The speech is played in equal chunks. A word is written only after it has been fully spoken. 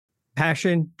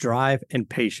Passion, drive, and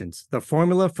patience. The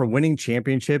formula for winning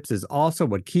championships is also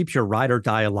what keeps your ride or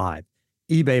die alive.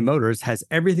 eBay Motors has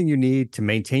everything you need to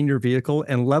maintain your vehicle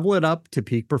and level it up to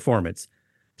peak performance.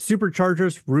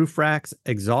 Superchargers, roof racks,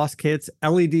 exhaust kits,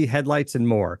 LED headlights, and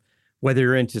more. Whether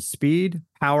you're into speed,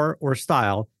 power, or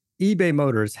style, eBay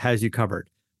Motors has you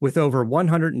covered. With over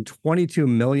 122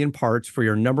 million parts for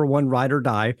your number one ride or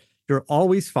die, you'll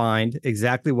always find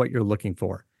exactly what you're looking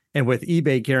for. And with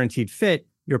eBay Guaranteed Fit,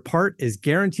 your part is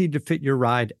guaranteed to fit your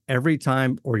ride every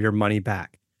time or your money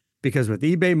back. Because with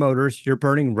eBay Motors, you're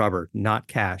burning rubber, not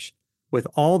cash. With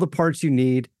all the parts you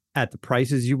need at the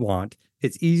prices you want,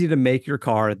 it's easy to make your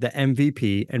car the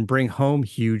MVP and bring home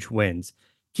huge wins.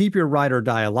 Keep your ride or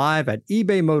die alive at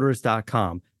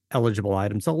ebaymotors.com. Eligible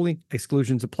items only.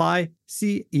 Exclusions apply.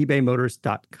 See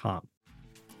ebaymotors.com.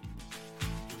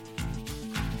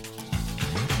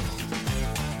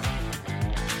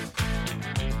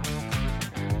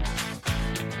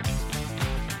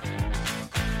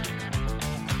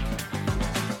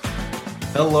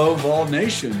 Hello, Vol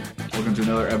Nation. Welcome to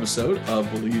another episode of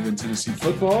Believe in Tennessee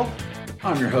Football.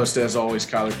 I'm your host, as always,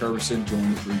 Kyler Kerberson,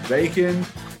 joined with Reed Bacon.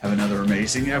 Have another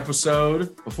amazing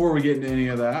episode. Before we get into any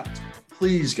of that,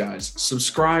 please, guys,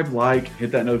 subscribe, like,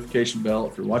 hit that notification bell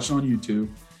if you're watching on YouTube.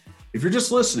 If you're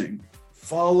just listening,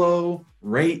 follow,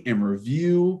 rate, and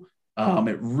review.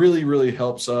 It really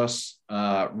helps us.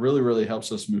 Really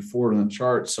helps us move forward on the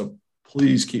charts. So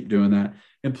please keep doing that.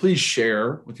 And please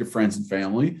share with your friends and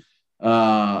family.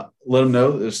 Let them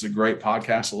know that this is a great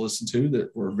podcast to listen to,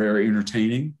 that we're very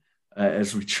entertaining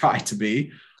as we try to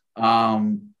be.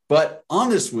 But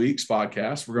on this week's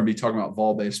podcast, we're going to be talking about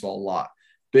Vol baseball a lot.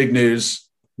 Big news,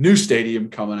 new stadium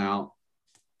coming out.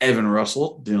 Evan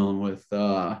Russell dealing with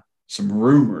some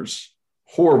rumors,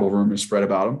 horrible rumors spread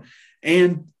about him,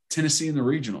 and Tennessee in the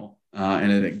regional,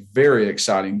 and a very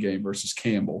exciting game versus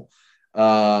Campbell.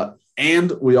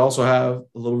 And we also have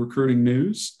a little recruiting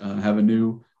news, have a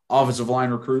new offensive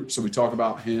line recruit. So we talk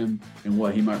about him and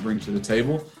what he might bring to the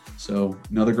table. So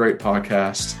another great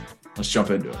podcast. Let's jump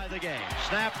into it. The game.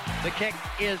 Snap. The kick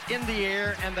is in the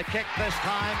air, and the kick this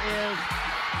time is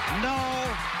no,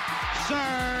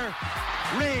 sir,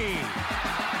 Reed.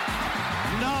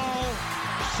 No,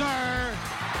 sir,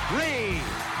 Reed.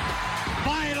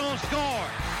 Final score.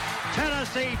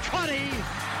 Tennessee 20,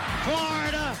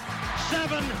 Florida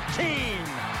 17.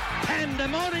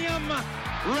 Pandemonium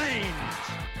reigns.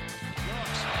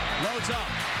 Loads up,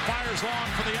 fires long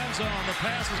for the end zone. The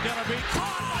pass is going to be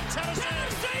caught by Tennessee.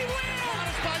 Tennessee wins!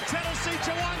 Caught by Tennessee.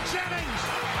 Jawan Jennings.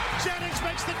 Jennings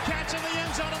makes the catch in the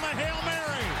end zone on the Hail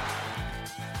Mary.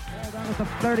 Down at the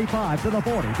 35, to the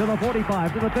 40, to the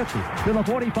 45, to the 50, to the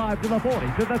 45, to the 40,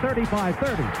 to the 35,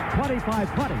 30,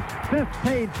 25, 20,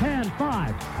 15, 10,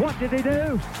 5. What did he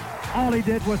do? All he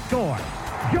did was score.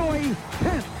 Joey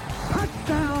Pence,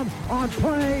 touchdown on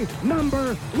play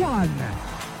number 1.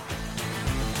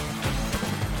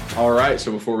 All right.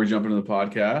 So before we jump into the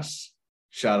podcast,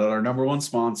 shout out our number one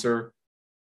sponsor,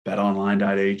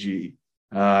 betonline.ag.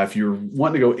 If you're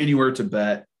wanting to go anywhere to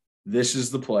bet, this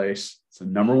is the place. It's the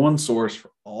number one source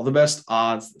for all the best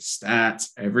odds, the stats,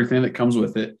 everything that comes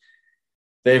with it.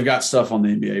 They've got stuff on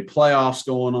the NBA playoffs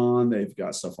going on. They've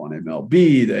got stuff on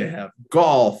MLB. They have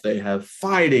golf. They have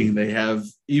fighting. They have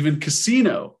even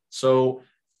casino. So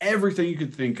everything you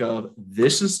could think of,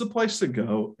 this is the place to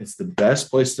go. It's the best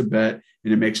place to bet,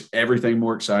 and it makes everything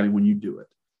more exciting when you do it.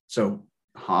 So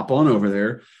hop on over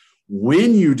there.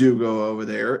 When you do go over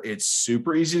there, it's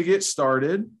super easy to get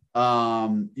started.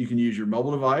 You can use your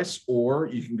mobile device, or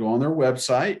you can go on their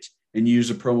website and use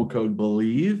a promo code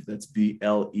BELIEVE, that's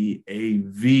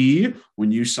BLEAV,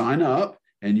 when you sign up,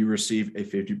 and you receive a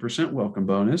 50% welcome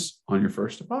bonus on your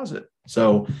first deposit.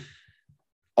 So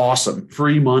awesome,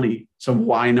 free money. So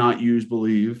why not use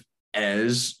BELIEVE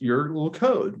as your little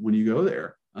code when you go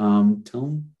there?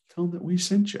 Tell them that we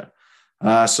sent you.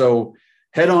 So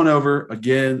head on over.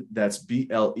 Again, that's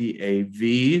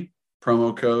BLEAV,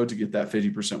 promo code to get that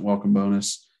 50% welcome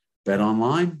bonus. Bet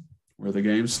online, where the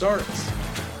game starts.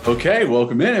 Okay,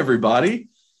 welcome in, everybody.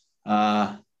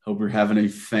 Hope you're having a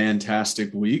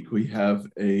fantastic week. We have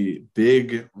a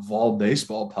big Vol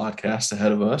baseball podcast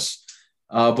ahead of us.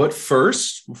 But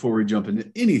first, before we jump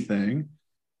into anything,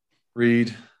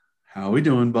 Reed, how are we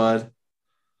doing, bud?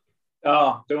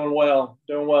 Oh, doing well.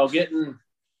 Getting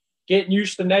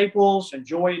used to Naples,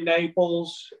 enjoying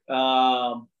Naples.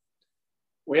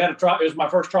 We had it was my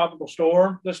first tropical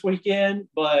storm this weekend,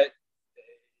 but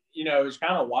it was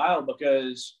kind of wild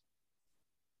because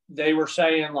they were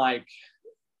saying, like,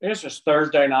 this was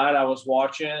Thursday night I was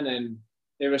watching, and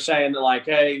It was saying that, like,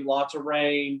 hey, lots of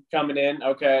rain coming in.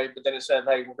 Okay. But then it said,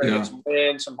 hey, we're going to get some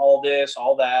wind, some all this,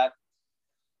 all that.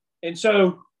 And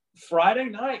so Friday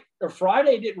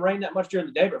didn't rain that much during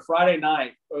the day, but Friday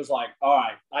night, it was like, all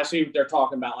right, I see what they're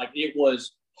talking about. Like, it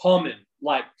was humming,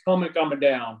 like coming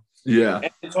down. Yeah.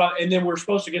 And then we're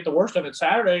supposed to get the worst of it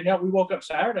Saturday. Now we woke up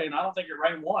Saturday, and I don't think it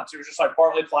rained once. It was just like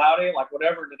partly cloudy, like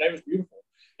whatever. The day was beautiful.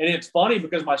 And it's funny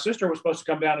because my sister was supposed to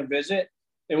come down and visit.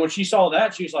 And when she saw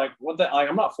that, she's like, what the, like,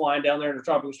 I'm not flying down there in a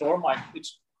tropical storm. Like,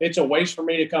 it's a waste for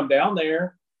me to come down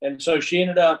there. And so she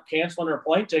ended up canceling her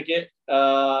plane ticket.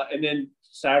 And then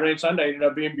Saturday and Sunday ended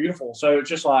up being beautiful. So it's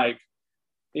just like,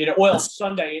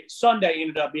 Sunday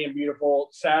ended up being beautiful.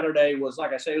 Saturday was,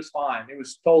 like I say, it was fine. It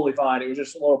was totally fine. It was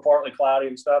just a little partly cloudy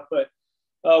and stuff. But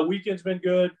weekend's been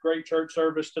good. Great church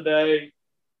service today.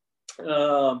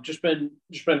 Just been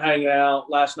hanging out.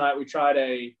 Last night we tried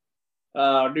a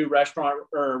new restaurant,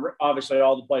 or obviously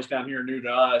all the place down here are new to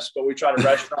us, but we tried a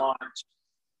restaurant.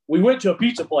 We went to a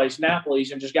pizza place,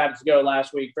 Napoli's, and just got it to go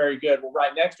last week. Very good. Well,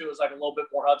 right next to it was like a little bit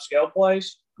more upscale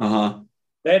place.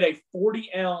 They had a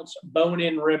 40-ounce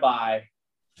bone-in ribeye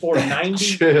for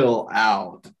Chill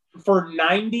out. For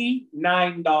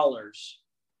 $99.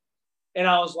 And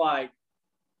I was like,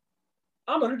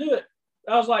 I'm going to do it.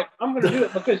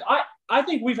 Because I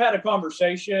think we've had a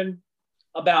conversation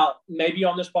about, maybe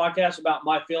on this podcast, about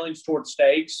my feelings towards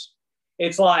steaks.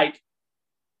 It's like,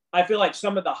 I feel like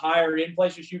some of the higher end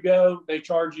places you go, they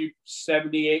charge you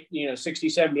 $60,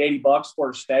 $70, $80 for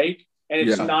a steak. And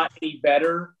it's not any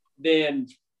better than,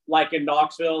 like, in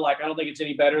Knoxville. Like, I don't think it's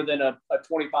any better than a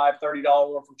 $25,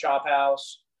 $30 one from Chop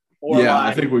House.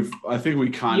 I think we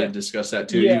kind of discussed that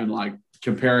too. Even like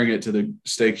comparing it to the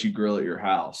steaks you grill at your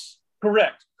house.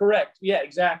 Correct. Yeah,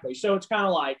 exactly. So it's kind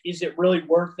of like, is it really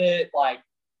worth it? Like,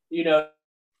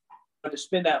 to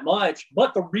spend that much.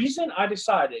 But the reason I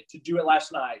decided to do it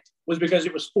last night was because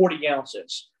it was 40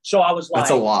 ounces. So I was like,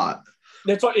 that's a lot.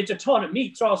 It's a ton of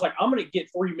meat. So I was like, I'm going to get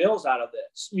 3 meals out of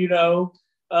this,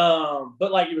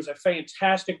 but like, it was a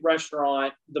fantastic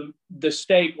restaurant. The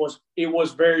steak was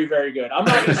very, very good. I'm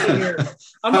not going to sit here.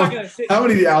 How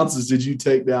many ounces did you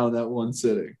take down in that one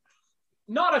sitting?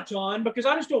 Not a ton, because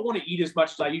I just don't want to eat as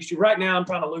much as I used to. Right now, I'm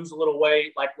trying to lose a little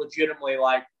weight, like legitimately,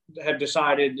 like have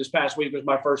decided this past week was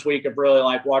my first week of really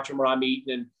like watching what I'm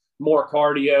eating and more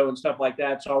cardio and stuff like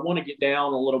that. So I want to get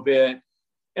down a little bit.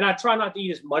 And I try not to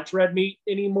eat as much red meat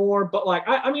anymore, but like,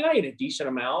 I ate a decent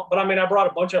amount, but I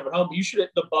brought a bunch of it home.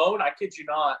 The bone, I kid you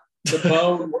not, the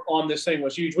bone on this thing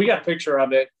was huge. We got a picture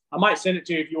of it. I might send it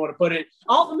to you if you want to put it.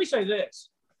 Let me say this.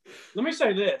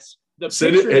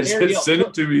 Send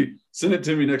it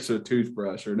to me next to a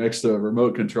toothbrush or next to a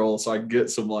remote control so I can get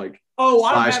some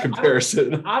size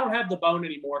comparison. I don't have the bone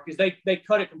anymore because they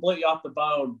cut it completely off the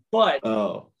bone. But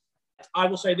I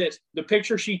will say this: the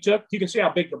picture she took, you can see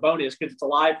how big the bone is because it's a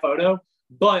live photo.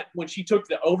 But when she took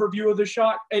the overview of the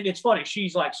shot, and it's funny,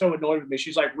 she's like so annoyed with me.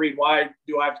 She's like, "Reed, why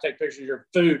do I have to take pictures of your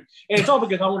food?" And it's all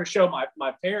because I want to show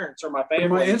my parents or my family.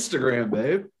 My Instagram,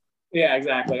 babe. Yeah,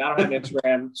 exactly. I don't have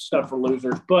Instagram stuff for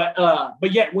losers. But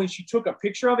yet when she took a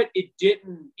picture of it, it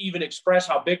didn't even express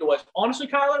how big it was. Honestly,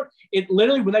 Kyler, it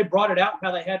literally, when they brought it out,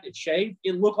 how they had it shaved,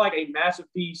 it looked like a massive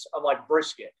piece of like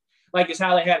brisket. Like, it's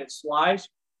how they had it sliced,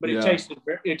 but it tasted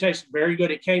very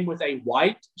good. It came with a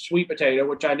white sweet potato,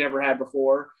 which I never had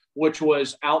before, which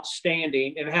was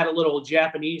outstanding, and it had a little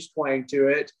Japanese twang to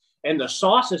it. And the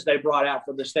sauces they brought out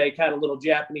for the steak had a little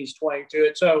Japanese twang to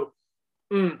it. So,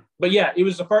 but yeah, it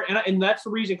was the first, and that's the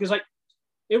reason, because like,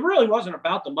 it really wasn't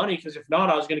about the money, because if not,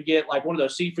 I was going to get like one of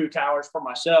those seafood towers for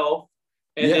myself,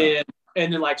 and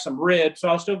then like some ribs. So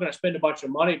I was still going to spend a bunch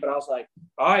of money, but I was like,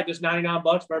 all right, this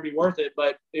 $99 better be worth it.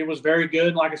 But it was very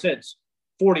good. Like I said, it's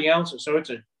 40 ounces, so it's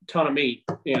a ton of meat.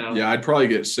 Yeah, I'd probably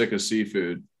get sick of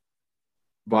seafood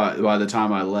by the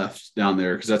time I left down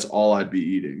there, because that's all I'd be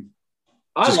eating.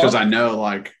 Just because I know,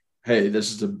 like, hey,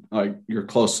 this is you're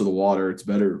close to the water. It's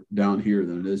better down here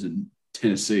than it is in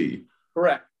Tennessee.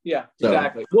 Correct. Yeah,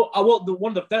 exactly. Well, the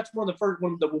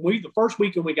first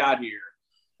weekend we got here,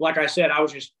 like I said, I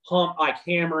was just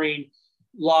hammering.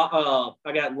 I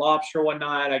got lobster one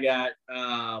night. I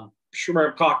got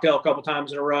shrimp cocktail a couple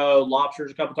times in a row.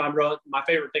 Lobsters a couple times in a row. My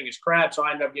favorite thing is crab, so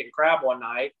I ended up getting crab one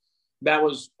night. That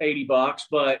was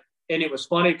 $80, and it was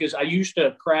funny because I used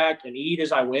to crack and eat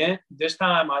as I went. This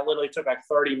time I literally took like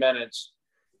 30 minutes,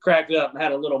 cracked it up and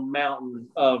had a little mountain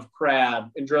of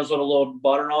crab and drizzled a little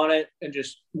butter on it and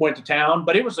just went to town.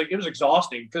 But it was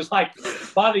exhausting because like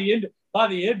by the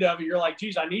end of it, you're like,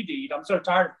 geez, I need to eat. I'm so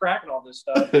tired of cracking all this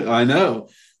stuff. I know.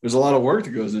 There's a lot of work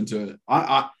that goes into it.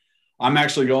 I'm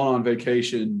actually going on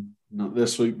vacation, not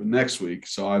this week, but next week.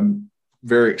 So I'm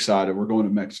very excited. We're going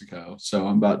to Mexico, so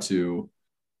I'm about to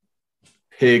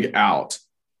pig out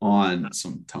on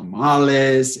some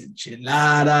tamales,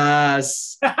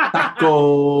 enchiladas,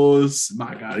 tacos,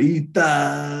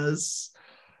 margaritas.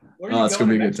 It's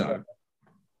gonna be a good time.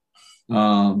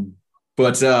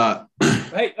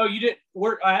 Hey, you didn't.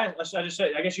 I just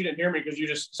said. I guess you didn't hear me because you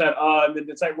just said. And then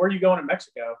it's like, where are you going in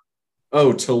Mexico?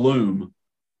 Oh, Tulum.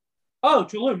 Oh,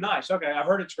 Tulum, nice. Okay, I've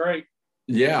heard it's great.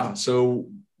 Yeah. So,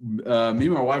 me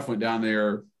and my wife went down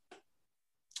there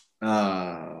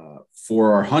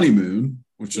for our honeymoon,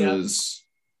 which was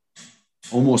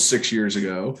almost 6 years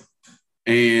ago,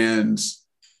 and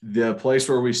the place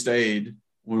where we stayed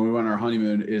when we went on our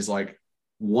honeymoon is like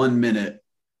 1 minute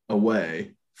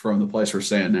away from the place we're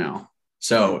staying now.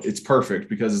 So it's perfect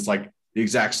because it's like the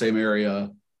exact same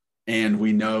area and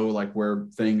we know like where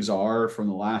things are from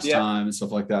the last time and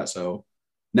stuff like that. So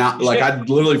now like I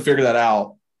literally figured that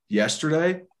out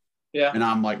yesterday. Yeah. And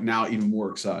I'm like now even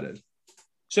more excited.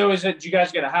 So did you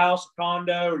guys get a house, a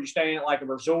condo, or are you staying at like a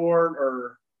resort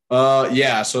or?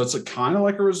 Yeah. So it's kind of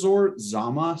like a resort,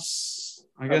 Zamas,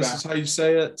 I guess is how you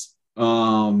say it.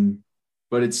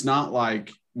 But it's not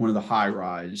like one of the high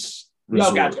rise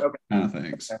resort kind of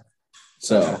things. Okay.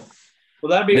 So well,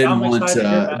 that'd be. Didn't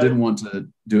want to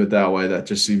do it that way. That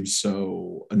just seems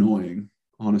so annoying,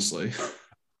 honestly.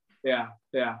 Yeah.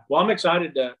 Well, I'm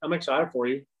excited for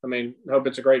you. I mean, I hope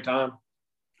it's a great time.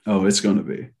 Oh, it's going to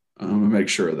be. I'm going to make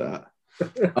sure of that.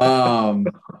 All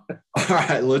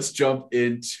right, let's jump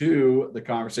into the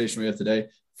conversation we have today.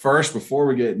 First, before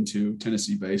we get into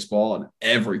Tennessee baseball and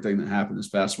everything that happened this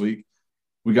past week,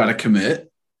 we got to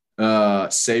commit.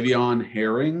 Savion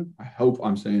Herring, I hope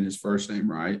I'm saying his first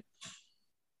name right.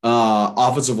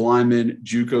 Offensive lineman,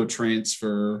 JUCO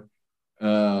transfer,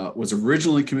 was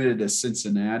originally committed to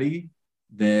Cincinnati,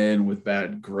 then with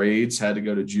bad grades had to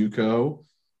go to JUCO.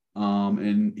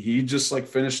 And he just like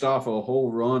finished off a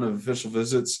whole run of official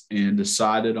visits and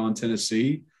decided on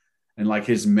Tennessee. And like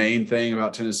his main thing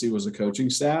about Tennessee was the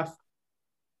coaching staff.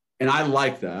 And I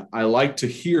like that. I like to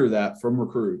hear that from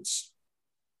recruits,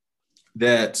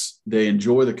 that they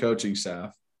enjoy the coaching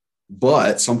staff.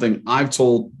 But something I've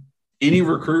told any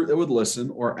recruit that would listen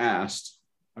or asked,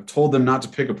 I've told them not to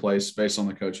pick a place based on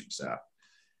the coaching staff.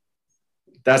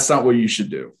 That's not what you should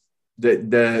do.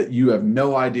 That you have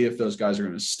no idea if those guys are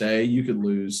going to stay. You could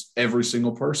lose every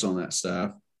single person on that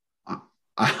staff.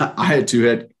 I had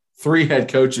three head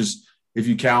coaches, if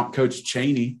you count Coach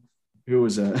Cheney, who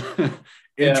was a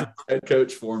interim head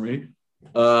coach for me,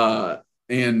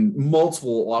 and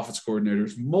multiple offense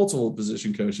coordinators, multiple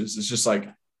position coaches. It's just like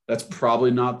that's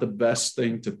probably not the best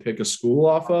thing to pick a school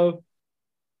off of.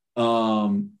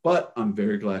 But I'm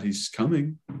very glad he's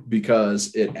coming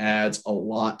because it adds a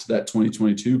lot to that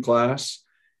 2022 class.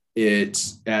 It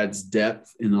adds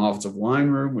depth in the offensive line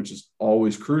room, which is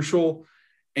always crucial.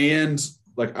 And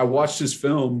like I watched his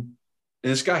film,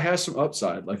 and this guy has some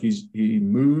upside. Like he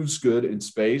moves good in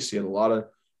space. He had a lot of,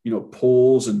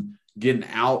 pulls and getting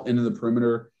out into the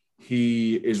perimeter.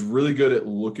 He is really good at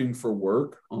looking for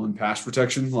work on pass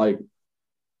protection. Like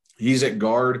he's at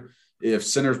guard. If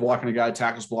center's blocking a guy,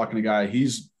 tackle's blocking a guy,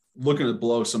 he's looking to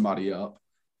blow somebody up.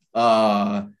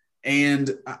 And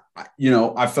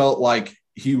I felt like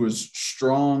he was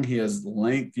strong. He has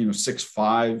length,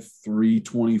 6'5",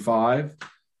 325.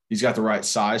 He's got the right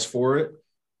size for it.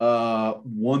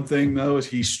 One thing though is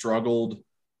he struggled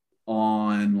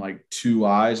on like two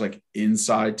eyes, like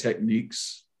inside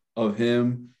techniques of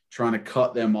him trying to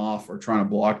cut them off or trying to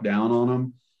block down on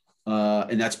them.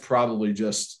 And that's probably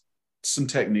just some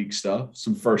technique stuff,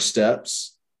 some first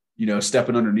steps,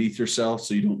 stepping underneath yourself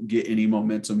so you don't get any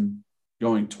momentum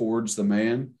going towards the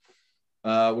man,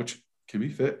 which can be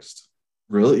fixed.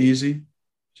 Really easy.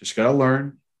 Just got to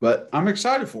learn. But I'm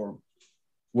excited for him.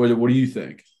 What do you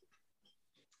think?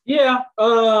 Yeah.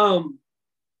 6'5",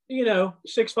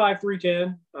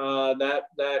 310.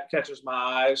 That catches my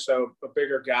eyes. So a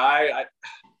bigger guy.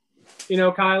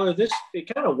 Kyler,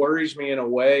 it kind of worries me in a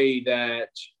way that,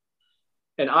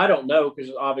 and I don't know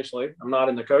because obviously I'm not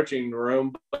in the coaching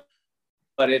room,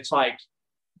 but it's like,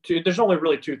 there's only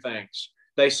really two things.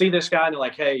 They see this guy and they're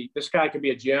like, hey, this guy could be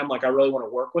a gem. Like, I really want to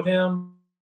work with him.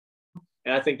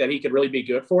 And I think that he could really be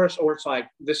good for us. Or it's like,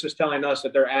 this is telling us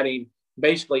that they're adding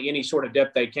basically any sort of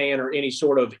depth they can or any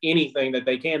sort of anything that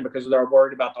they can because they're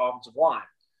worried about the offensive line.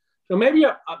 So maybe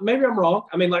I'm wrong.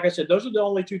 I mean, like I said, those are the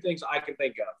only two things I can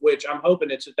think of, which I'm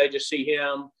hoping it's that they just see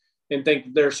him and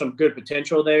think there's some good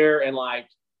potential there. And like,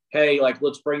 hey, like,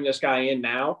 let's bring this guy in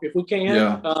now if we can.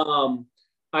 Yeah.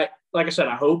 Like I said,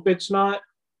 I hope it's not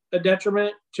a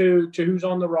detriment to who's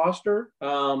on the roster.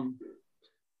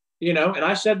 And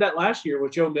I said that last year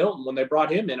with Joe Milton when they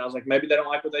brought him in. I was like, maybe they don't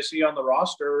like what they see on the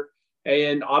roster.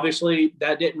 And obviously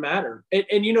that didn't matter.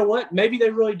 And you know what? Maybe they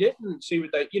really didn't see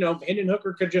what Hendon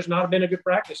Hooker could just not have been a good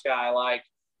practice guy, like,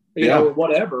 or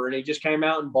whatever. And he just came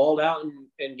out and balled out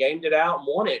and gamed it out and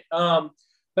won it.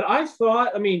 But I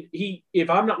thought, if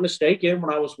I'm not mistaken,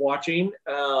 when I was watching,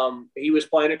 he was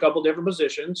playing a couple different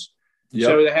positions. Yep.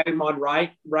 So they had him on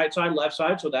right side, left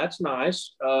side. So that's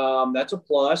nice. That's a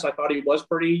plus. I thought he was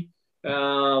pretty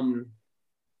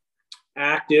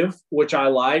active, which I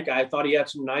like. I thought he had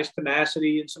some nice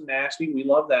tenacity and some nasty. We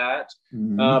love that.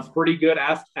 Mm-hmm. Pretty good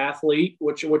athlete,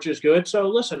 which is good. So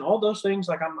listen, all those things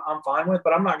like I'm fine with,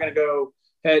 but I'm not going to go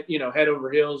head over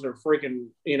heels or freaking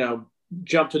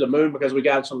jump to the moon because we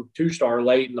got some 2-star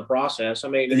late in the process.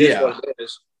 It is what it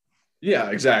is.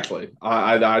 Yeah, exactly.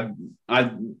 I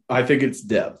think it's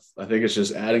depth. I think it's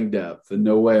just adding depth. In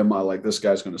no way am I like this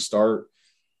guy's going to start.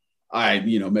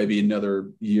 Maybe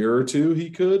another year or two he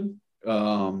could.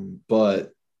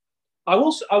 But I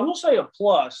will say a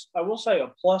plus. I will say a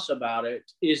plus about it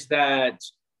is that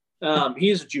he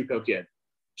is a JUCO kid,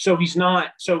 so he's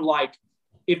not. So like,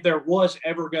 if there was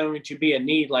ever going to be a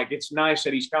need, like it's nice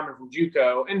that he's coming from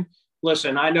JUCO. And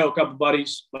listen, I know a couple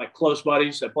buddies, like close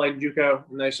buddies that played in JUCO,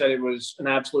 and they said it was an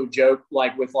absolute joke,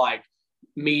 like with like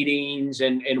meetings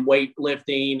and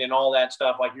weightlifting and all that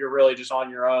stuff. Like you're really just on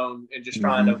your own and just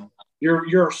trying to.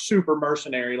 You're a super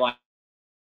mercenary. Like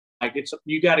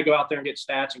you got to go out there and get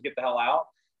stats and get the hell out.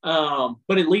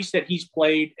 But at least that he's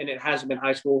played and it hasn't been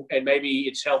high school, and maybe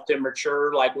it's helped him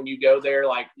mature. Like when you go there,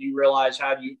 like you realize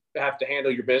how you have to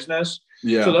handle your business.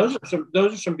 Yeah. So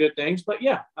those are some good things. But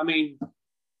yeah,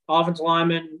 offensive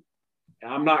lineman,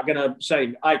 I'm not going to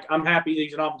say I'm happy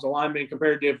he's an offensive lineman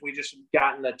compared to if we just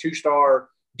gotten a 2-star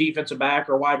defensive back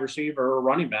or wide receiver or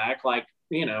running back,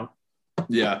 Yeah.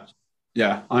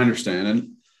 Yeah, I understand.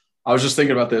 And I was just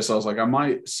thinking about this. I was like, I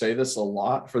might say this a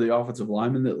lot for the offensive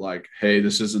lineman that like, hey,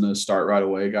 this isn't a start right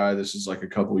away guy. This is like a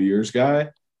couple years guy.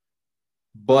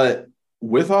 But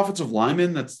with offensive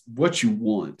linemen, that's what you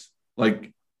want.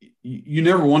 Like you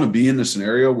never want to be in the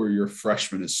scenario where your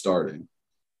freshman is starting,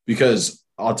 because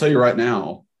I'll tell you right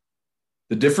now,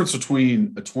 the difference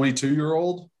between a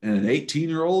 22-year-old and an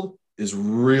 18-year-old is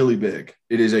really big.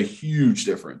 It is a huge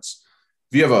difference.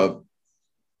 If you have a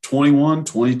 21,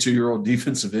 22-year-old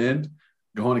defensive end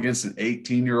going against an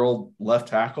 18-year-old left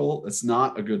tackle, it's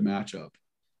not a good matchup.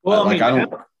 Well,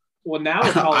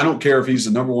 I don't care if he's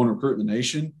the number one recruit in the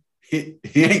nation. He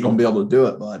ain't going to be able to do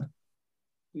it, bud.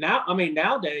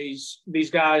 Nowadays, these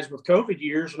guys with COVID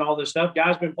years and all this stuff,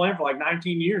 guys been playing for like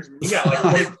 19 years. You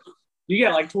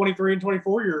got like 23 and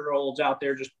 24-year-olds out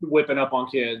there just whipping up on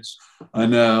kids. I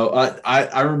know.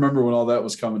 I remember when all that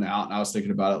was coming out, and I was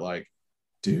thinking about it like,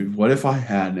 dude, what if I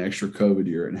had an extra COVID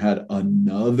year and had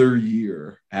another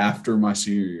year after my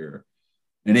senior year?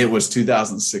 And it was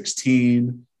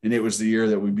 2016, and it was the year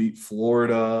that we beat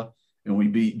Florida and we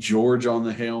beat Georgia on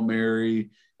the Hail Mary,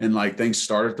 and like things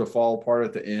started to fall apart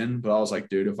at the end. But I was like,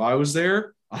 dude, if I was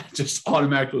there, I just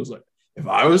automatically was like, if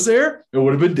I was there, it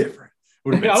would have been different. It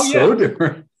would have been so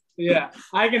different. Yeah.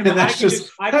 That's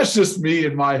just me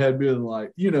in my head being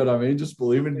like, you know what I mean? Just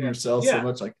believing in yourself so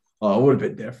much, like, oh, it would have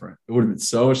been different. It would have been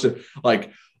so much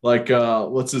like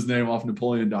what's his name off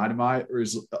Napoleon Dynamite, or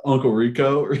his Uncle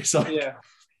Rico, or he's like,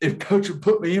 if coach would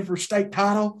put me in for state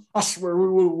title, I swear we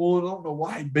would have won. I don't know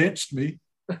why he benched me.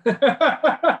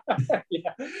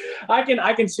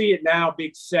 I can see it now.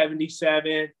 Big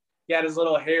 77, got his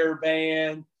little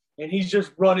hairband, and he's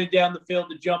just running down the field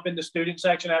to jump in the student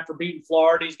section after beating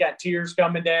Florida. He's got tears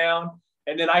coming down.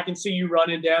 And then I can see you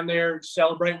running down there,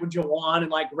 celebrating with Jawan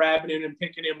and like grabbing him and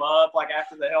picking him up like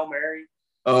after the Hail Mary.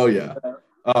 Oh yeah.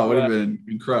 It would have been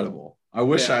incredible. I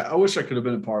wish I could have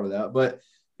been a part of that, but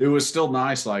it was still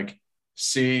nice, like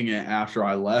seeing it after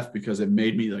I left, because it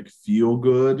made me like feel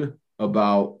good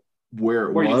about where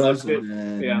it was.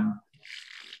 And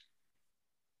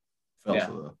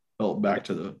felt back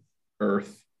to the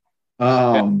earth.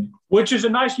 Which is a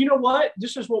nice, you know what?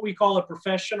 This is what we call a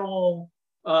professional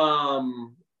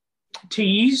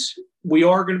tease. We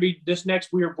are going to be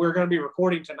we're going to be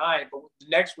recording tonight, but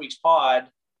next week's pod,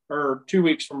 or 2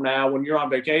 weeks from now when you're on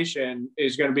vacation,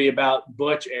 is going to be about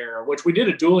Butch era, which we did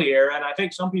a Dooley era, and I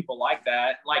think some people like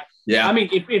that. Like,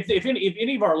 if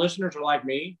any of our listeners are like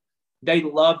me, they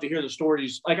love to hear the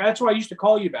stories. Like, that's what I used to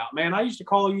call you about, man. I used to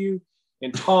call you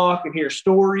and talk and hear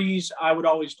stories. I would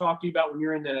always talk to you about when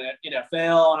you're in the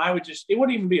NFL, and it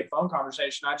wouldn't even be a phone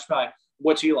conversation. I'd just be like,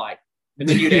 what's he like? And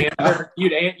then you'd answer,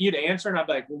 you'd answer, and I'd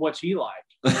be like, well, what's he like?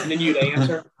 And then you'd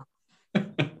answer.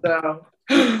 So,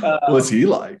 what's he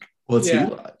like? What's he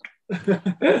like?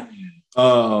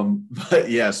 But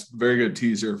yes, very good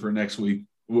teaser for next week.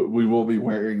 We will be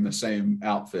wearing the same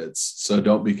outfits, so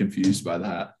don't be confused by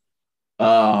that.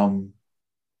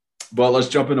 But let's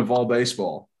jump into fall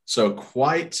baseball. So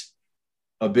quite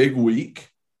a big week.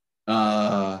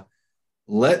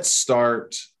 Let's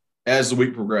start as the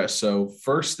week progressed. So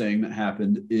first thing that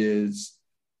happened is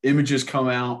images come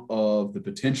out of the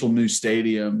potential new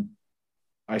stadium.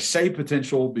 I say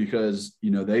potential because,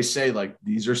 they say like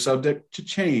these are subject to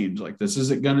change. Like this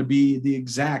isn't going to be the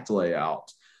exact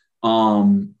layout.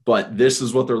 But this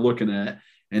is what they're looking at.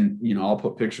 And, I'll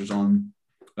put pictures on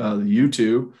the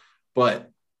YouTube. But,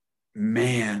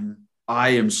 man, I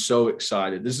am so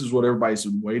excited. This is what everybody's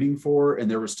been waiting for.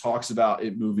 And there was talks about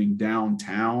it moving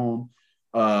downtown,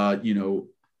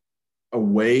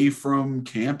 away from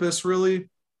campus, really.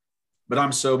 But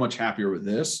I'm so much happier with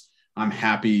this. I'm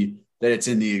happy that it's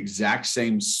in the exact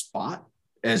same spot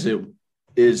as it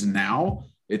is now.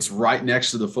 It's right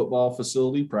next to the football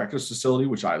facility, practice facility,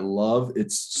 which I love.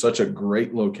 It's such a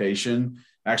great location,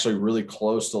 actually really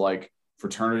close to like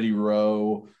Fraternity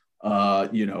Row,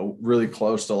 really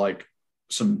close to like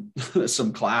some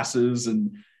classes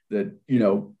and the,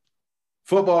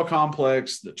 football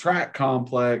complex, the track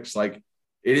complex. Like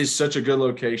it is such a good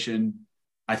location.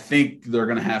 I think they're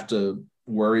going to have to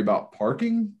worry about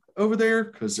parking over there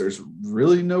because there's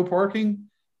really no parking,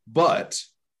 but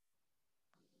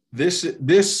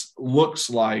this looks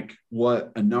like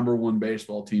what a number one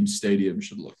baseball team stadium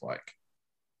should look like.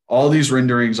 All these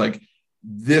renderings, like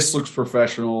this looks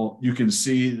professional. You can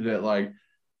see that like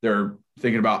they're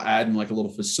thinking about adding like a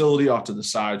little facility off to the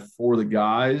side for the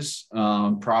guys,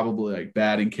 probably like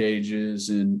batting cages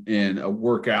and a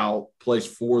workout place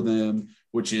for them,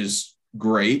 which is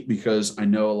great because I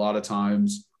know a lot of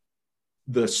times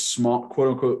the small, quote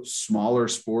unquote, smaller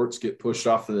sports get pushed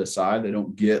off to the side. They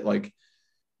don't get like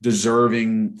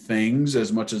deserving things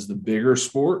as much as the bigger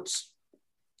sports.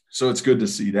 So it's good to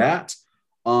see that.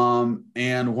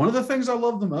 And one of the things I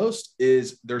love the most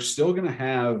is they're still going to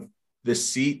have the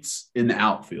seats in the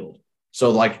outfield.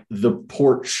 So like the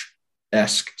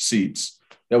porch-esque seats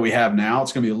that we have now,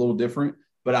 it's going to be a little different,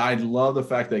 but I love the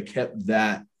fact they kept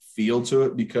that feel to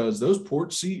it because those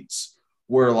porch seats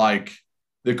were like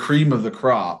the cream of the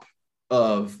crop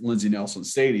of Lindsey Nelson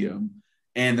Stadium,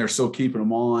 and they're still keeping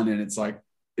them on. And it's like,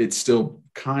 it's still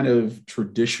kind of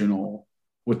traditional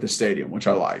with the stadium, which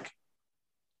I like.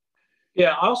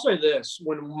 Yeah, I'll say this.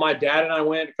 When my dad and I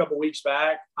went a couple weeks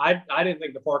back, I didn't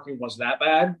think the parking was that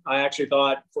bad. I actually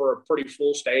thought for a pretty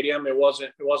full stadium, it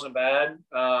wasn't bad.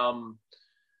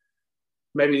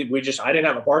 Maybe I didn't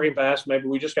have a parking pass. Maybe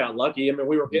we just got lucky. I mean,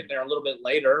 we were getting there a little bit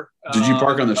later. Did you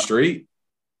park on the street?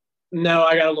 No,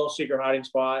 I got a little secret hiding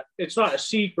spot. It's not a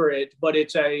secret, but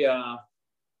it's a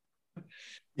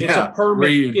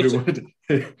permit.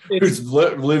 Who's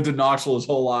lived in Knoxville his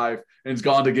whole life and has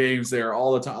gone to games there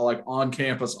all the time, like on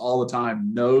campus all the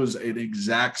time, knows an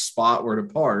exact spot where to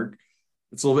park.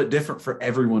 It's a little bit different for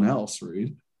everyone else,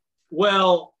 Reed.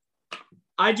 Well,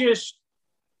 let me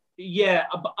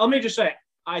just say,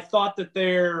 I thought that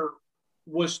there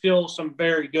was still some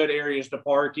very good areas to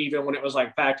park, even when it was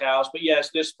like packed house. But yes,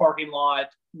 this parking lot,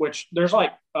 which there's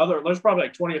probably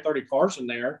like 20 or 30 cars in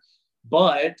there,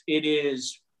 but it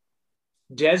is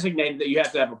designated that you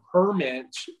have to have a permit.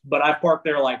 But I've parked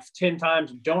there like 10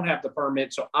 times and don't have the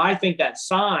permit. So I think that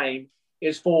sign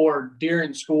is for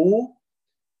during school.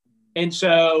 And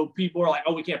so people are like,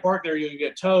 oh, we can't park there, you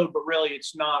get towed, but really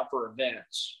it's not for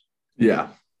events. Yeah.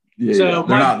 So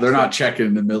they're not checking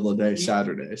in the middle of the day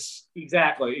Saturdays.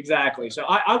 Exactly. So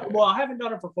I haven't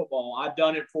done it for football. I've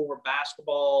done it for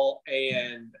basketball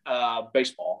and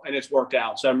baseball, and it's worked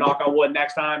out. So knock on wood,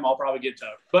 next time I'll probably get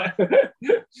towed. But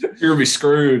you're gonna be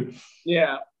screwed.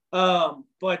 Yeah.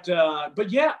 But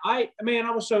yeah, I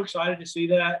was so excited to see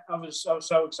that. I was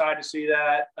so excited to see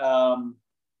that.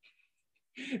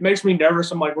 It makes me nervous.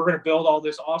 I'm like, we're gonna build all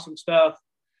this awesome stuff,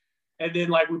 and then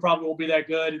like we probably won't be that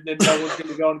good, and then no one's going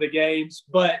to go into the games.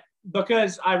 But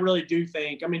because I really do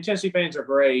think, Tennessee fans are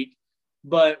great,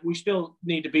 but we still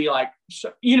need to be like,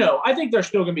 I think they're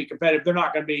still going to be competitive. They're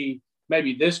not going to be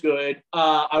maybe this good.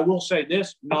 I will say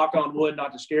this, knock on wood,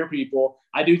 not to scare people.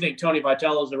 I do think Tony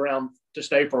Vitello is around to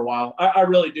stay for a while. I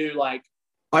really do. Like,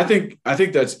 I think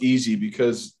that's easy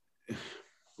because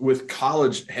with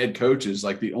college head coaches,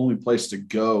 like the only place to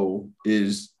go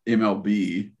is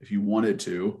MLB if you wanted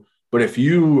to. But if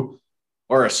you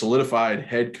are a solidified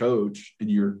head coach and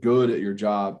you're good at your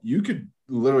job, you could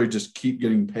literally just keep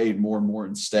getting paid more and more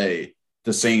and stay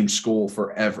the same school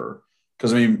forever.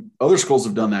 Because, other schools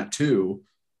have done that too.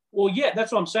 Well, yeah,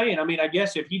 that's what I'm saying. I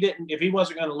guess if he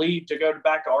wasn't going to leave to go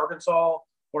back to Arkansas,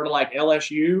 or to like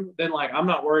LSU, then like I'm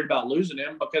not worried about losing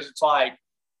him because it's like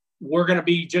we're going to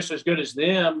be just as good as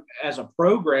them as a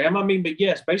program. I mean, but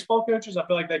yes, baseball coaches, I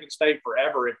feel like they can stay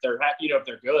forever if they're, if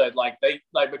they're good. Like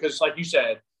because like you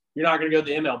said, you're not going to go to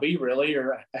the MLB really,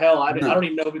 or hell, I don't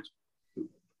even know if it's.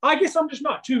 I guess I'm just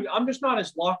not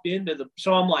as locked into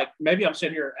so I'm like, maybe I'm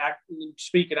sitting here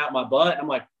speaking out my butt. I'm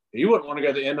like, he wouldn't want to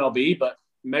go to the MLB, but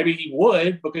maybe he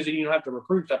would because he didn't have to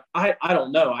recruit stuff. I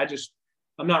don't know.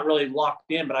 I'm not really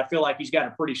locked in, but I feel like he's got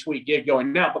a pretty sweet gig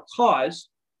going now because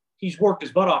he's worked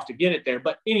his butt off to get it there.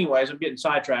 But anyways, I'm getting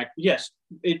sidetracked. Yes,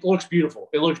 it looks beautiful.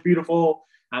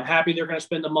 I'm happy they're going to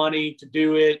spend the money to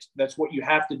do it. That's what you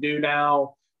have to do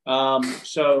now.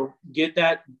 So get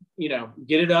that,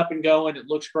 get it up and going. It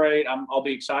looks great. I'll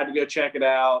be excited to go check it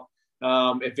out.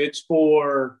 If it's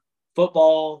for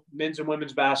football, men's and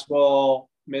women's basketball,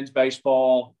 men's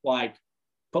baseball, like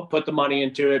put the money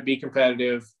into it, be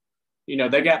competitive.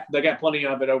 They got plenty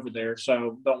of it over there.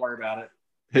 So don't worry about it.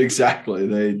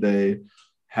 Exactly. They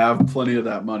have plenty of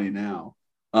that money now.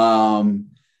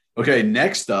 Okay.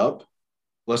 Next up,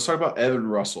 let's talk about Evan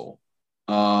Russell,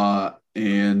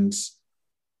 and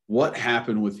what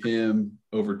happened with him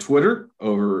over Twitter,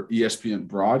 over ESPN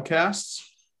broadcasts.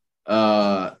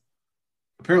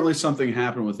 Apparently something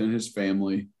happened within his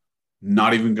family.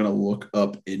 Not even going to look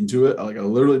up into it. Like I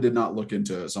literally did not look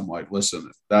into it. So I'm like, listen,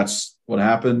 if that's what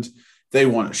happened, they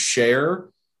want to share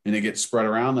and it gets spread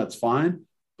around. That's fine.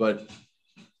 But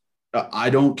I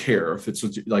don't care if it's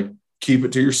like, keep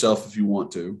it to yourself if you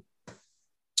want to.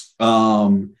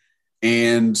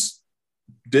 And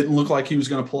didn't look like he was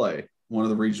going to play one of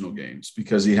the regional games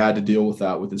because he had to deal with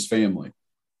that with his family.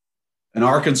 An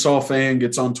Arkansas fan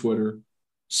gets on Twitter,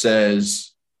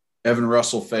 says Evan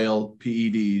Russell failed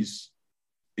PEDs.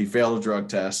 He failed a drug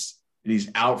test, and he's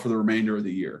out for the remainder of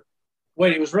the year.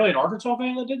 Wait, it was really an Arkansas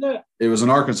fan that did that? It was an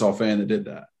Arkansas fan that did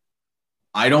that.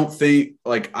 I don't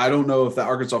know if the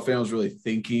Arkansas fan was really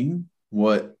thinking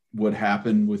what would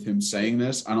happen with him saying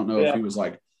this. I don't know if he was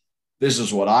like, this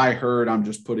is what I heard, I'm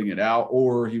just putting it out,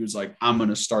 or he was like, I'm going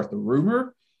to start the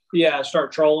rumor. Yeah,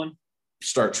 start trolling.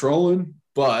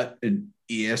 But an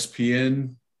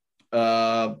ESPN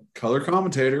color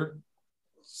commentator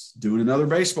doing another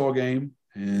baseball game,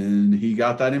 and he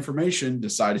got that information,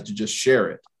 decided to just share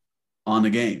it on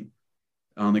the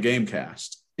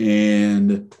Gamecast,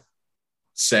 and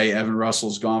say Evan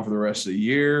Russell's gone for the rest of the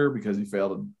year because he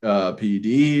failed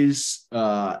PEDs.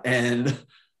 And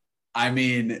I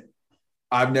mean,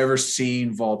 I've never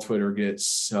seen Vol Twitter get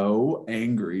so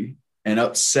angry and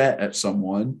upset at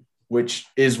someone, which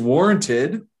is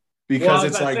warranted because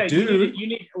it's like, dude.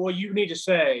 You need to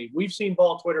say, we've seen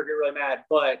Vol Twitter get really mad,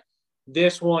 but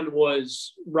this one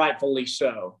was rightfully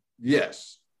so.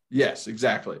 Yes,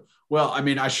 exactly. Well, I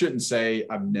mean, I shouldn't say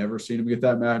I've never seen him get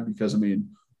that mad because, I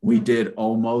mean, we did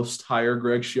almost hire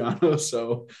Greg Schiano,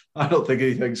 so I don't think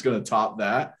anything's going to top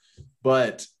that.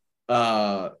 But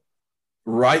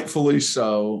rightfully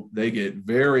so, they get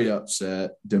very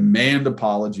upset, demand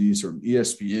apologies from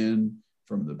ESPN,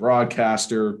 from the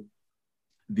broadcaster.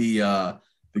 The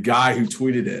guy who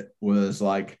tweeted it was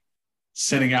like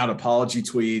sending out apology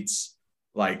tweets,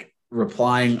 like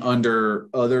replying under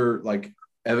other like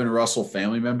Evan Russell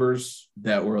family members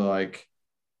that were like,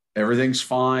 everything's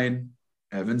fine.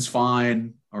 Evan's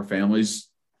fine. Our family's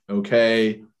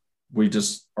okay. We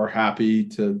just are happy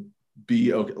to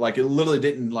be okay. Like it literally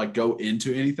didn't like go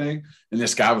into anything. And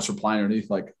this guy was replying underneath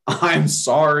like, I'm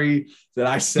sorry that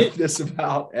I said this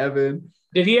about Evan.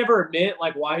 Did he ever admit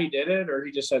like why he did it, or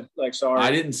he just said like, sorry?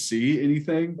 I didn't see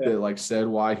anything that like said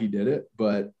why he did it,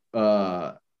 but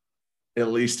at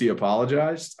least he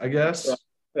apologized, I guess.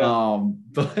 Yeah.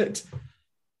 But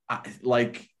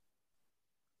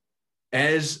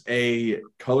as a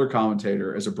color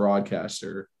commentator, as a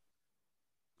broadcaster,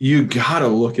 you got to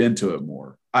look into it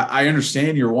more. I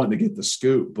understand you're wanting to get the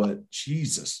scoop, but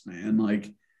Jesus, man, like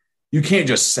you can't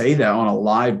just say that on a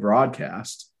live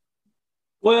broadcast.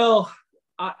 Well,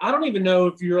 I don't even know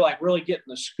if you're like really getting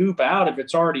the scoop out if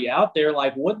it's already out there.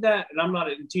 Like, wouldn't that, and I'm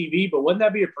not in TV, but wouldn't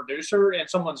that be a producer in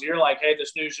someone's ear like, hey,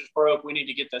 this news just broke, we need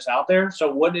to get this out there?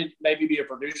 So wouldn't it maybe be a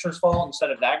producer's fault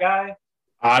instead of that guy?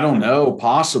 I don't know,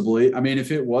 possibly. I mean,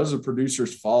 if it was a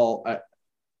producer's fault,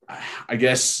 I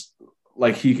guess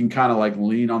like he can kind of like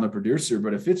lean on the producer,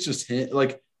 but if it's just him,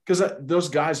 like, because those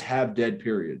guys have dead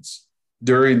periods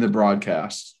during the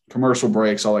broadcast, commercial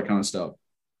breaks, all that kind of stuff.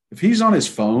 If he's on his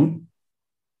phone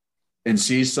and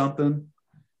sees something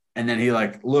and then he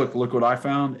like, look what I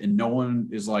found. And no one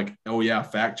is like, oh yeah,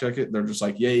 fact check it. They're just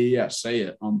like, yeah, say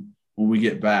it when we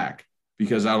get back,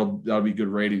 because that'll be good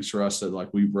ratings for us that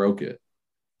like we broke it.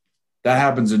 That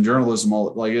happens in journalism.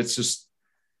 It's just,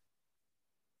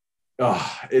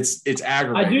 It's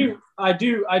aggravating. I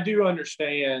do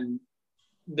understand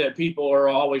that people are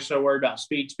always so worried about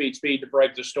speed to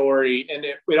break the story. And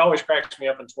it always cracks me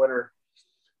up on Twitter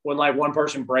when like one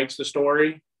person breaks the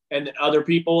story and then other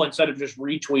people, instead of just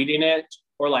retweeting it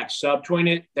or like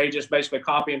subtweeting it, they just basically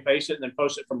copy and paste it and then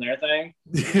post it from their thing.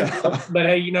 Yeah. But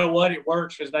hey, you know what? It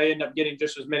works because they end up getting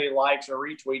just as many likes or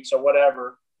retweets or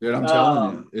whatever. Dude, I'm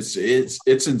telling you,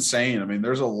 it's insane. I mean,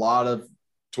 there's a lot of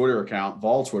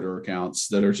Vol Twitter accounts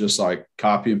that are just like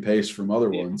copy and paste from other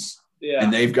ones. Yeah.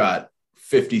 And they've got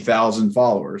 50,000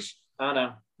 followers. I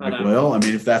know. Well, I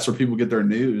mean, if that's where people get their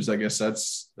news, I guess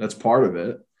that's part of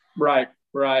it. Right.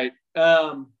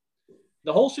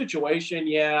 The whole situation,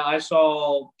 yeah, I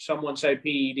saw someone say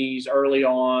PEDs early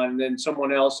on, and then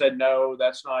someone else said, no,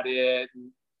 that's not it.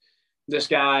 And this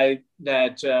guy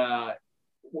that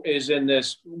is in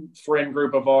this friend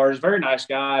group of ours, very nice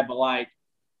guy, but like,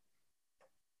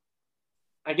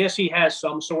 I guess he has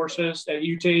some sources at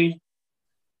UT,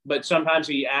 but sometimes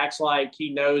he acts like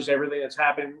he knows everything that's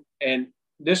happened. And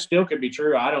this still could be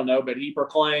true. I don't know, but he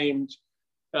proclaimed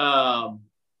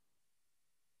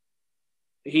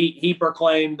he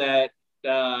proclaimed that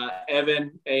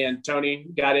Evan and Tony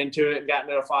got into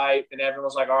a fight, and Evan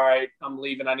was like, all right, I'm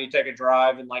leaving. I need to take a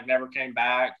drive, and like never came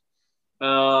back.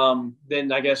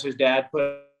 Then I guess his dad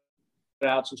put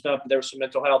out some stuff. There was some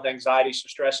mental health anxiety, some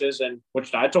stresses, and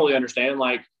which I totally understand.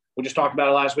 Like we just talked about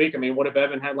it last week. I mean, what if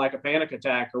Evan had like a panic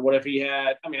attack, or what if he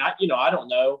had, I mean, I don't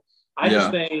know. I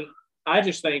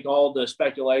just think all the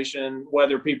speculation,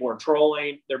 whether people are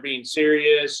trolling, they're being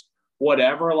serious,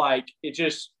 whatever, like it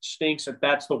just stinks that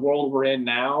that's the world we're in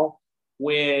now,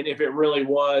 when if it really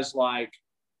was like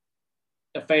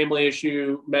a family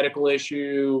issue, medical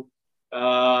issue,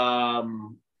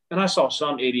 and I saw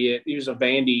some idiot, he was a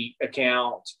Vandy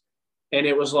account, and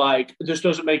it was like, this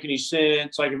doesn't make any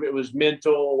sense. Like if it was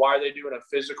mental, why are they doing a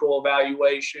physical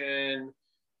evaluation?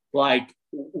 Like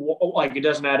it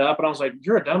doesn't add up. And I was like,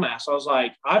 you're a dumbass. I was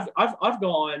like, I've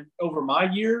gone over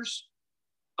my years.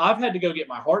 I've had to go get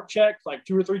my heart checked like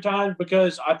 2 or 3 times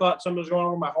because I thought something was going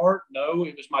on with my heart. No,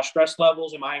 it was my stress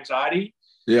levels and my anxiety.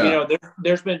 Yeah. You know,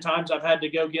 there's been times I've had to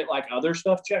go get like other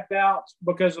stuff checked out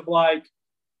because of like,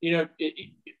 you know,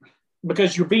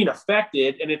 because you're being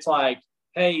affected, and it's like,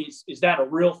 hey, is that a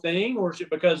real thing, or is it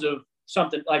because of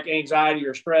something like anxiety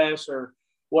or stress or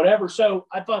whatever? So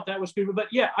I thought that was stupid. But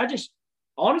yeah,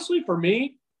 honestly, for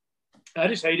me, I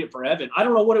just hate it for Evan. I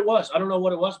don't know what it was.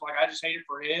 Like, I just hate it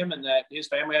for him and that his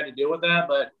family had to deal with that.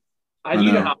 But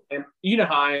you know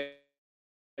how I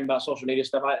am about social media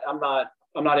stuff. I'm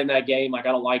not in that game. Like,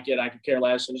 I don't like it. I could care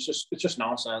less. And it's just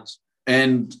nonsense.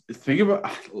 And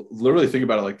literally think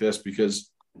about it like this, because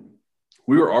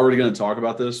we were already going to talk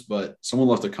about this, but someone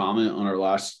left a comment on our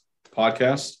last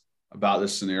podcast about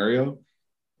this scenario.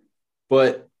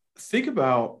 But think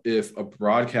about if a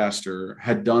broadcaster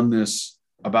had done this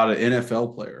about an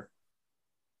NFL player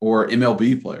or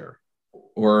MLB player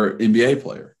or NBA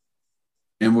player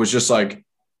and was just like,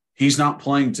 he's not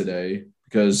playing today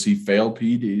because he failed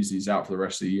PEDs. He's out for the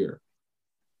rest of the year.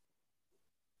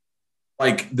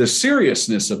 Like the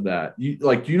seriousness of that, do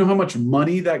you know how much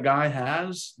money that guy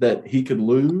has that he could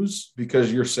lose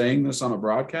because you're saying this on a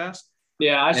broadcast?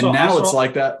 Yeah. It's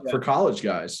like that for college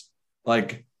guys,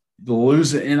 like to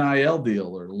lose an NIL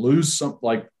deal or lose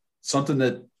something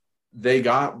that they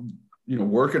got, you know,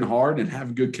 working hard and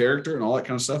having good character and all that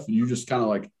kind of stuff. And you just kind of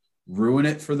like ruin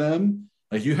it for them.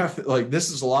 Like you have to, like,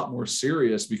 this is a lot more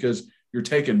serious because you're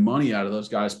taking money out of those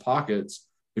guys' pockets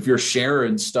if you're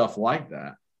sharing stuff like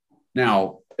that.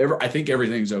 Now, I think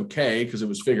everything's okay because it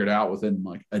was figured out within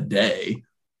like a day,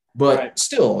 but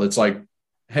Still, it's like,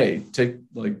 hey,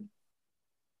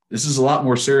 this is a lot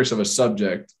more serious of a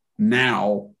subject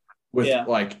now with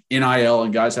like NIL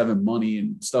and guys having money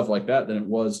and stuff like that than it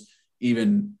was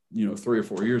even, 3 or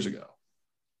 4 years ago.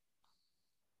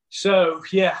 So,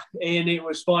 yeah. And it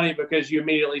was funny because you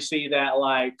immediately see that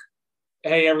like,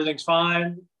 hey, everything's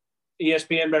fine.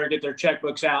 ESPN better get their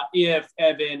checkbooks out if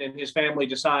Evan and his family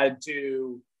decide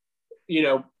to,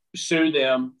 sue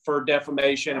them for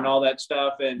defamation and all that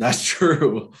stuff. And that's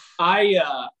true.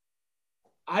 I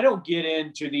don't get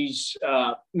into these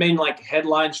main like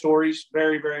headline stories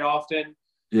very, very often.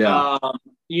 Yeah.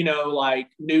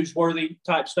 Like newsworthy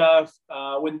type stuff.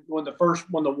 When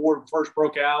the war first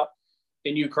broke out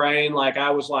in Ukraine, like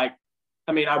I was like,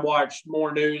 I watched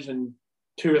more news in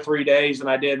 2 or 3 days than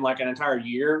I did in like an entire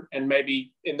year. And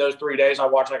maybe in those 3 days, I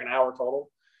watched like an hour total.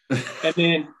 And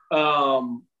then,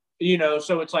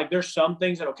 so it's like, there's some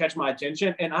things that'll catch my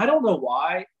attention, and I don't know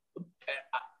why.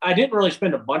 I didn't really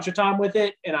spend a bunch of time with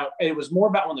it. And it was more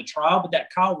about on the trial, but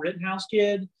that Kyle Rittenhouse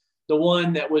kid the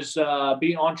one that was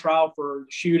being on trial for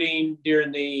shooting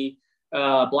during the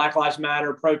Black Lives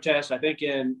Matter protest, I think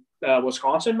in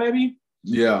Wisconsin, maybe.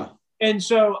 Yeah. And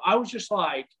so I was just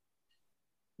like,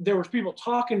 there was people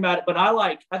talking about it, but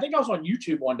I think I was on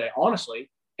YouTube one day, honestly.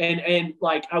 And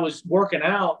like I was working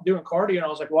out, doing cardio, and I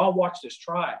was like, well, I'll watch this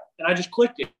trial. And I just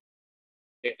clicked it.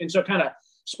 And so it kind of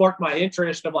sparked my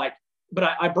interest of like, but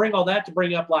I bring all that to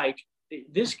bring up like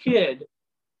this kid,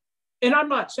 and I'm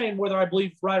not saying whether I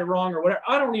believe right or wrong or whatever.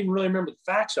 I don't even really remember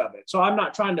the facts of it. So I'm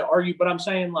not trying to argue, but I'm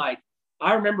saying like,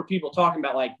 I remember people talking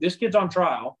about like this kid's on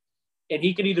trial and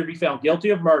he could either be found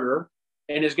guilty of murder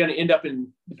and is going to end up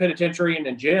in the penitentiary and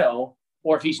in jail,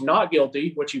 or if he's not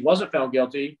guilty, which he wasn't found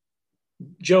guilty,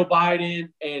 Joe Biden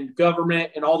and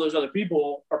government and all those other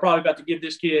people are probably about to give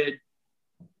this kid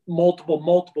multiple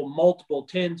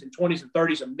tens and 20s and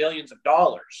 30s of millions of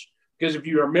dollars. Because if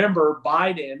you remember,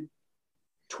 Biden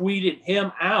tweeted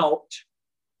him out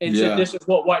and said, this is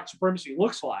what white supremacy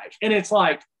looks like. And it's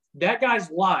like that guy's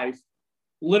life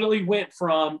literally went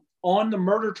from on the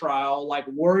murder trial, like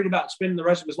worried about spending the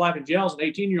rest of his life in jail as an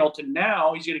 18-year-old, to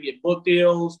now he's going to get book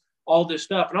deals, all this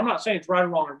stuff. And I'm not saying it's right or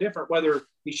wrong or different, whether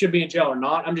he should be in jail or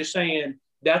not. I'm just saying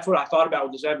that's what I thought about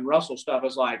with this Evan Russell stuff.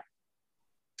 Is like,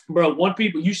 bro,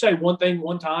 you say one thing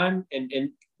one time, and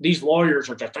these lawyers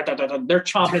are just, they're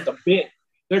chomping at the bit.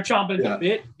 They're chomping at the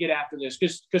bit to get after this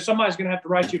because somebody's going to have to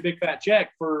write you a big fat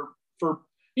check for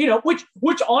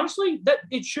which honestly, that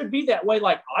it should be that way.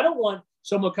 Like, I don't want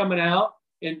someone coming out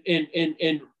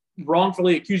and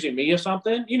wrongfully accusing me of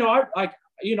something.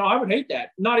 I would hate that.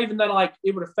 Not even that, like,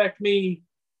 it would affect me,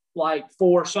 like,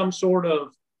 for some sort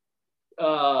of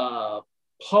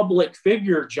public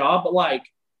figure job. But, like,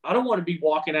 I don't want to be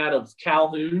walking out of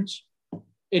Calhoun's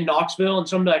in Knoxville and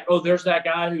somebody like, oh, there's that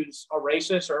guy who's a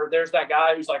racist, or there's that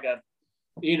guy who's like a,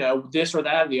 this or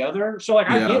that or the other. So, like,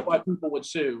 I get why people would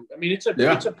sue. I mean, it's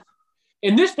a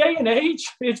in this day and age,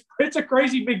 it's a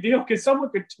crazy big deal because someone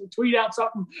could tweet out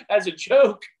something as a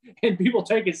joke and people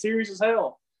take it serious as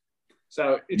hell.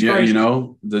 So it's crazy.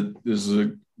 This is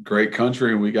a great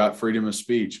country and we got freedom of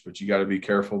speech, but you got to be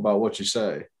careful about what you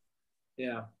say.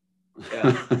 Yeah.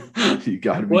 You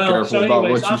got to be careful about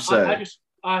what you say.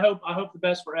 I hope the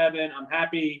best for Evan. I'm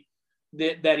happy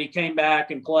that he came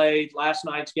back and played last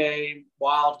night's game,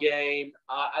 wild game.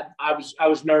 I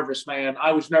was nervous, man.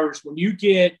 I was nervous when you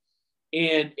get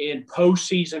in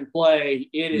postseason play.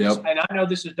 It is, and I know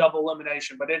this is double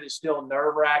elimination, but it is still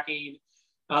nerve-wracking.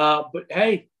 But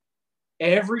hey,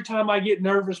 every time I get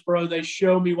nervous, bro, they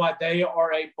show me why they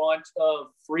are a bunch of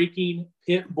freaking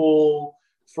pit bull,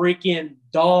 freaking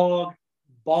dog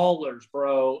ballers,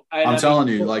 bro. I'm telling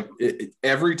you, like,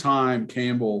 every time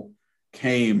Campbell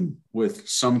came with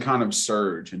some kind of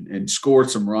surge and scored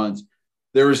some runs,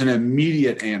 there was an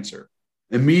immediate answer.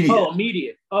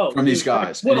 Immediate. From these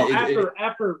guys. Well,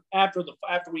 after the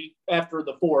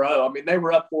 4-0, I mean, they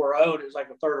were up 4-0 and it was like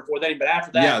the third or fourth inning. But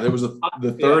after that, there was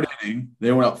the third inning.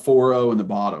 They went up 4-0 in the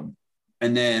bottom,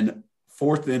 and then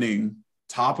fourth inning,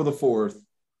 top of the fourth,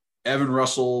 Evan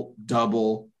Russell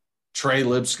double, Trey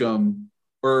Lipscomb,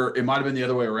 or it might have been the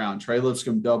other way around. Trey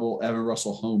Lipscomb double, Evan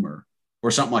Russell homer,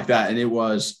 or something like that, and it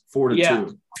was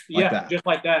 4-2. Just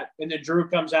like that. And then Drew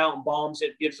comes out and bombs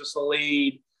it, gives us the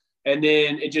lead. And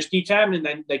then it just keeps happening.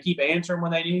 Then they keep answering when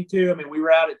they need to. I mean, we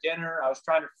were out at dinner. I was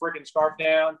trying to freaking scarf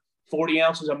down 40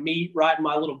 ounces of meat right in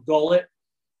my little gullet,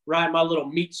 right in my little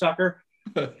meat sucker.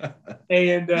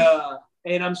 And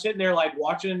I'm sitting there like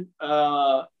watching.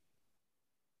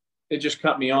 It just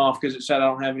cut me off because it said I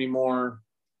don't have any more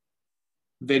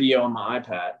video on my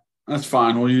iPad. That's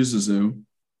fine. We'll use the Zoom.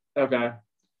 Okay.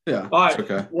 Yeah. All right.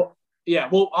 Okay. Well, yeah.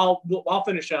 Well, I'll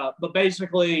finish up. But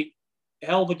basically,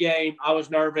 hell of a game. I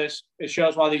was nervous. It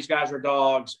shows why these guys are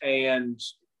dogs, and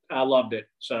I loved it.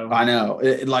 So I know,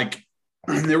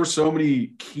 there were so many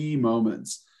key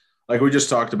moments, like we just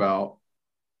talked about.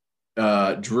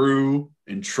 Drew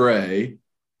and Trey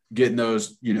getting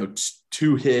those,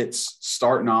 two hits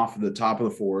starting off at the top of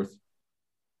the fourth.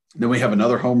 Then we have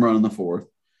another home run in the fourth,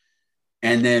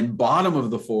 and then bottom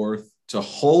of the fourth to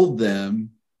hold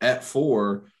them at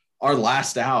 4. Our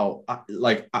last out,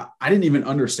 I didn't even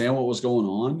understand what was going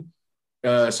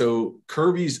on. So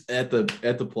Kirby's at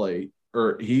the plate,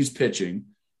 or he's pitching.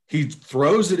 He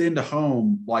throws it into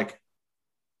home, like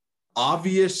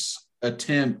obvious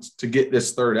attempt to get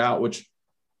this third out, which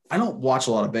I don't watch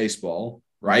a lot of baseball,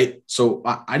 right? So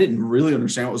I didn't really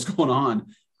understand what was going on.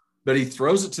 But he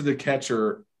throws it to the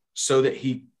catcher so that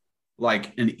he,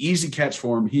 like an easy catch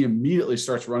for him, he immediately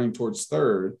starts running towards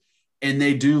third. And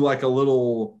they do like a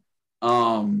little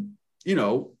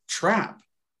trap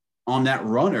on that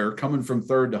runner coming from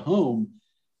third to home.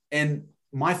 And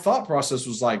my thought process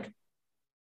was like,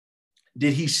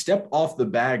 did he step off the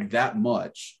bag that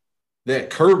much that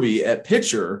Kirby at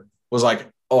pitcher was like,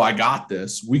 oh, I got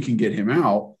this, we can get him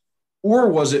out? Or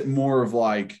was it more of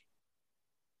like,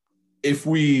 if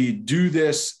we do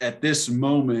this at this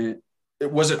moment,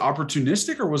 was it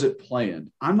opportunistic or was it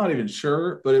planned? I'm not even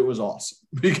sure, but it was awesome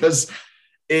because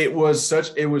it was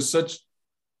such,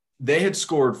 they had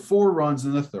scored 4 runs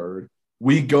in the third.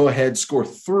 We go ahead, score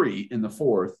 3 in the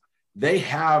fourth. They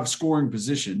have scoring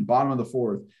position, bottom of the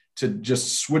fourth, to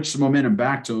just switch the momentum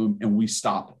back to them, and we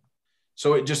stop them.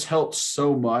 So it just helped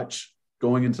so much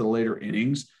going into the later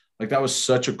innings. Like, that was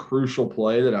such a crucial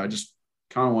play that I just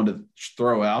kind of wanted to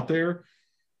throw out there.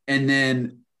 And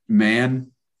then,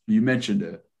 man, you mentioned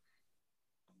it,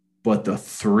 but the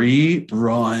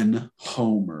 3-run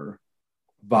homer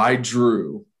by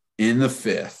Drew in the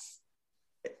 5th,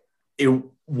 it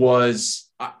was,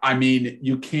 I mean,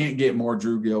 you can't get more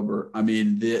Drew Gilbert. I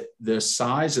mean, the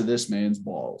size of this man's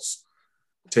balls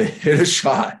to hit a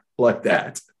shot like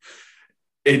that.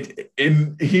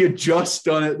 And he had just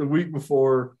done it the week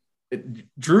before.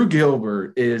 Drew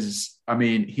Gilbert is, I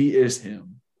mean, he is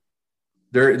him.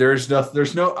 There's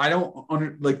no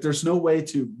way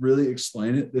to really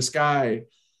explain it. This guy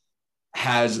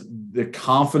has the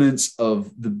confidence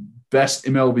of the best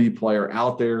MLB player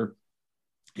out there.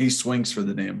 He swings for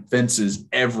the damn fences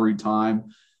every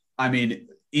time. I mean,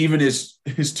 even his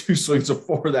 2 swings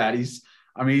before that, he's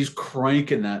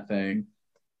cranking that thing.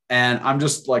 And I'm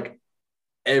just like,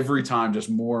 every time just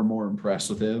more and more impressed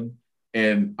with him.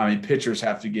 And I mean, pitchers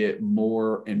have to get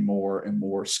more and more and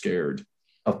more scared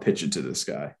of pitching to this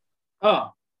guy.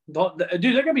 Oh, dude,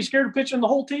 they're going to be scared of pitching the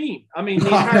whole team. I mean,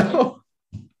 I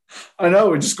know.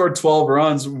 We just scored 12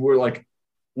 runs. We're like,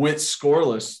 went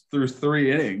scoreless through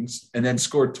 3 innings and then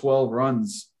scored 12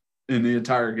 runs in the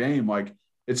entire game. Like,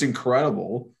 it's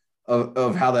incredible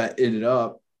of how that ended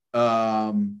up.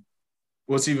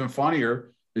 What's even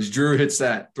funnier is Drew hits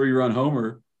that 3-run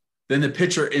homer. Then the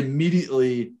pitcher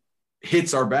immediately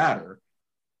hits our batter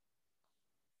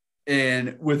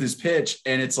and with his pitch.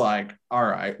 And it's like, all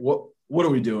right, what are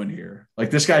we doing here?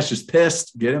 Like, this guy's just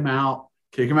pissed. Get him out,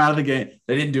 kick him out of the game.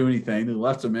 They didn't do anything. They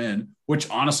left him in, which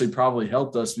honestly probably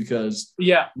helped us because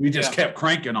we just kept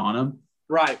cranking on him.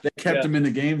 Right. They kept him in the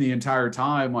game the entire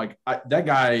time. Like, that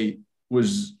guy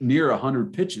was near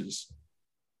 100 pitches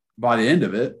by the end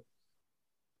of it.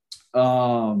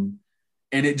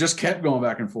 And it just kept going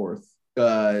back and forth.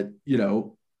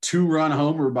 2-run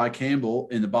homer by Campbell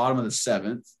in the bottom of the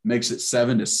 7th makes it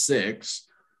 7-6.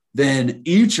 Then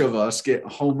each of us get a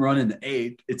home run in the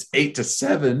 8th. It's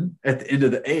 8-7 at the end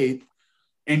of the 8th.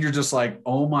 And you're just like,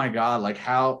 oh my God, like,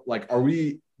 how, like, are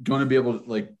we going to be able to,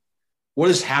 like, what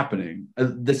is happening?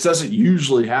 This doesn't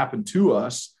usually happen to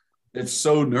us. It's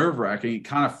so nerve-wracking. It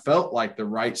kind of felt like the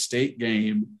Wright State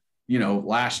game,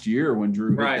 last year when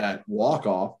Drew hit that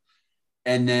walk-off.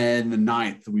 And then the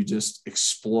 9th, we just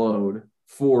explode.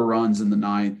 4 runs in the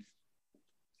 9th.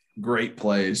 Great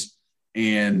plays.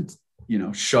 And,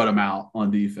 shut them out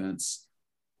on defense.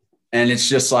 And it's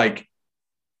just like,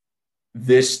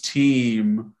 this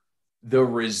team, the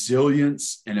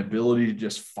resilience and ability to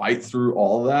just fight through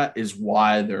all of that is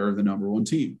why they're the number 1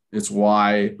 team. It's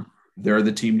why they're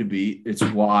the team to beat. It's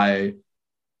why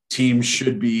teams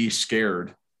should be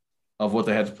scared of what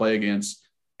they have to play against.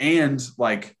 And,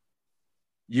 like,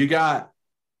 you got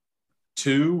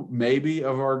 2 maybe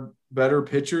of our better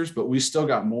pitchers, but we still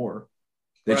got more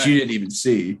that you didn't even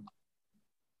see.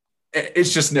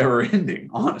 It's just never ending,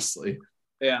 honestly.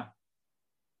 Yeah.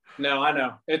 No, I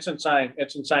know. It's insane.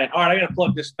 It's insane. All right, I got to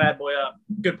plug this bad boy up.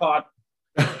 Good pod.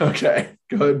 Okay.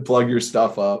 Go ahead and plug your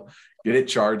stuff up. Get it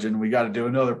charging. We got to do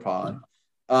another pod.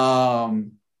 All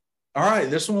right.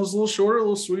 This one was a little shorter, a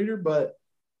little sweeter, but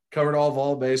covered all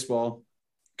Vol baseball,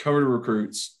 covered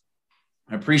recruits.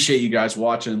 I appreciate you guys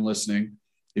watching and listening.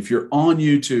 If you're on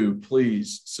YouTube,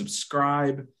 please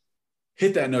subscribe,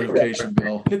 hit that notification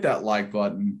bell, hit that like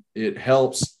button. It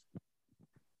helps.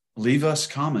 Leave us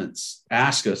comments,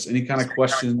 ask us any kind of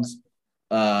questions,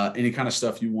 any kind of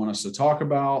stuff you want us to talk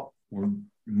about. We're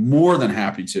more than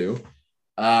happy to.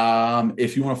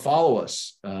 If you want to follow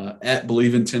us at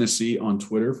Believe in Tennessee on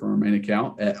Twitter for our main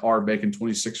account, at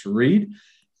rbacon26 for Reed,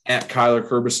 at Kyler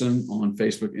Kerbyson on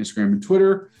Facebook, Instagram, and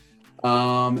Twitter.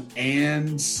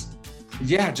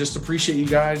 Just appreciate you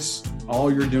guys,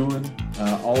 all you're doing,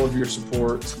 all of your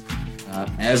support.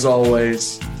 As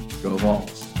always, go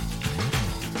Vols.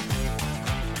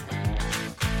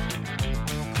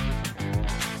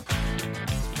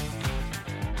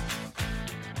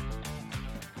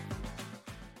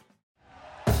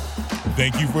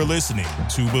 Thank you for listening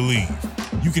to Believe.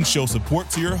 You can show support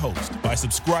to your host by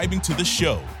subscribing to the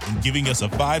show and giving us a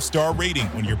 5-star rating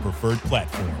on your preferred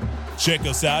platform. Check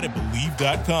us out at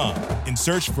Believe.com and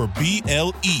search for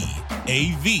BLEAV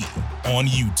on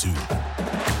YouTube.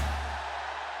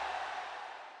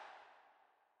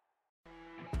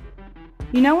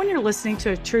 You know when you're listening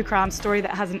to a true crime story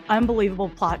that has an unbelievable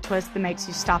plot twist that makes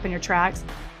you stop in your tracks?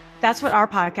 That's what our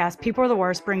podcast, People Are the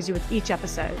Worst, brings you with each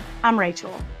episode. I'm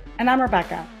Rachel. And I'm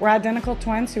Rebecca. We're identical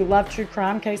twins who love true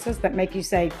crime cases that make you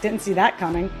say, didn't see that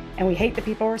coming, and we hate the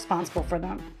people responsible for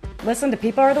them. Listen to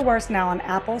People Are the Worst now on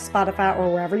Apple, Spotify,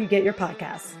 or wherever you get your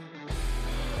podcasts.